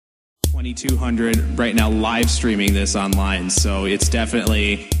2,200 right now live streaming this online, so it's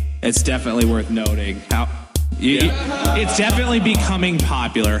definitely worth noting. It's definitely becoming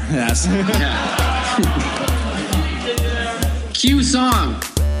popular. Yes. Cue song.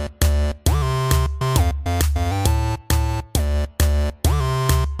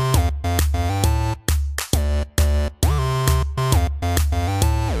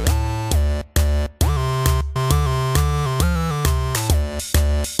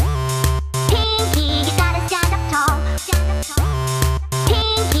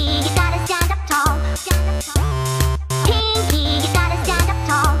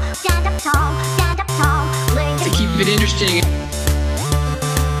 It interesting.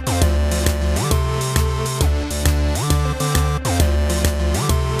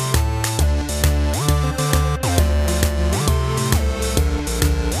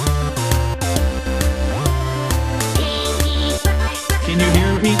 Can you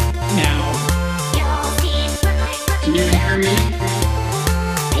hear me now? Can you hear me?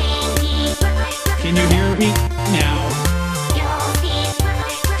 Can you hear me now?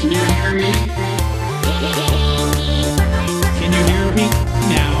 Can you hear me? Can you hear me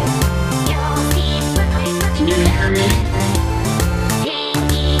now? Can you hear me?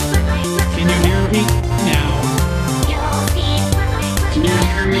 Can you hear me now? Can you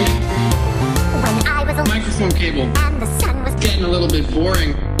hear me? Microphone cable getting a little bit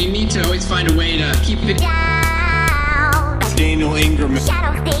boring. You need to always find a way to keep it down. Daniel Ingram.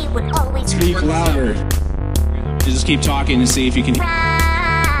 Shadows, they would always speak louder. You just keep talking to see if you can.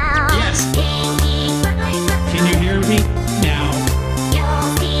 Yes. Can you hear me now?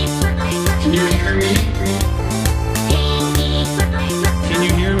 Can you hear me? Can you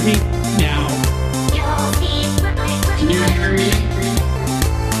hear me now? Can you hear me?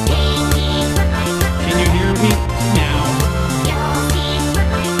 Can you hear me now?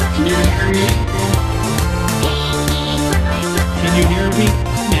 Can you hear me? Can you hear me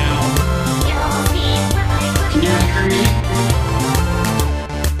now? Can you hear me?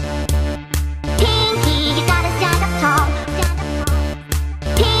 Pinkie, you gotta stand up tall.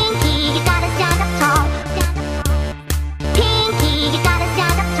 Pinkie, you gotta stand up tall. Pinkie, you gotta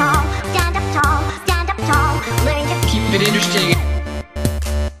stand up tall. Stand up tall, stand up tall. Learn to Keep it interesting.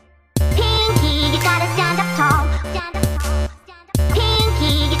 Pinkie, you gotta stand up tall. Stand up tall, stand up.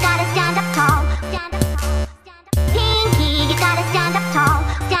 Pinkie, you gotta stand up tall. Stand up tall, stand up. Pinkie, you gotta stand up tall.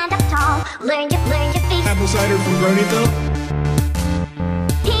 Stand up tall. Learn your face. Apple cider from Bronyville.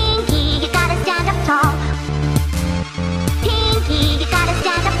 Pinkie, you gotta stand up tall. Pinkie, you gotta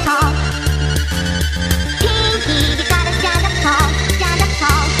stand up tall. Pinkie, you gotta stand up tall. Stand up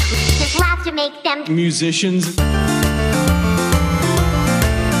tall. Just laugh to make them Musicians.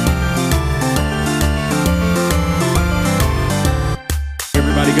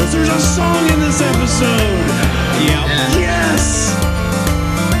 Everybody goes, there's a song in this episode. Yep. Yes.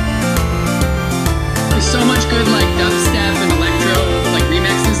 There's so much good like dubstep and electro like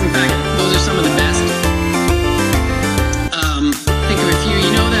remixes. In fact, those are some of the best. Think of a few.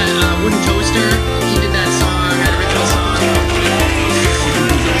 You know that Wooden Toaster? He did that song, that original song.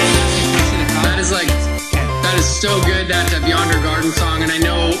 That is so good. That Beyond Our Garden song, and I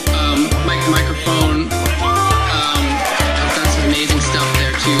know Microphone has done some amazing stuff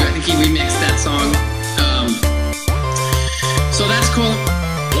there too. I think he remixed that song. So that's cool.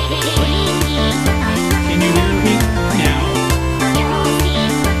 Can you hear me now? Can you hear me?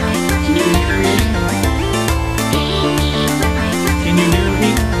 Can you hear me now? Can you hear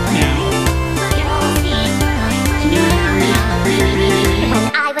me?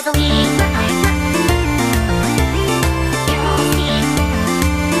 when I was a wee.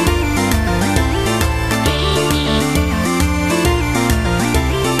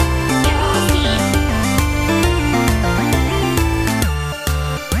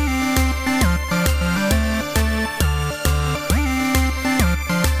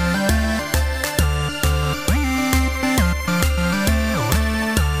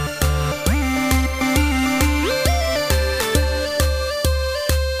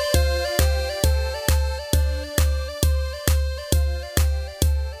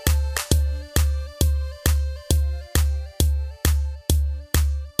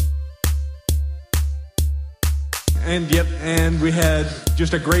 And we had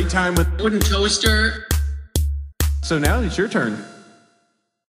just a great time with Wooden Toaster. So now it's your turn.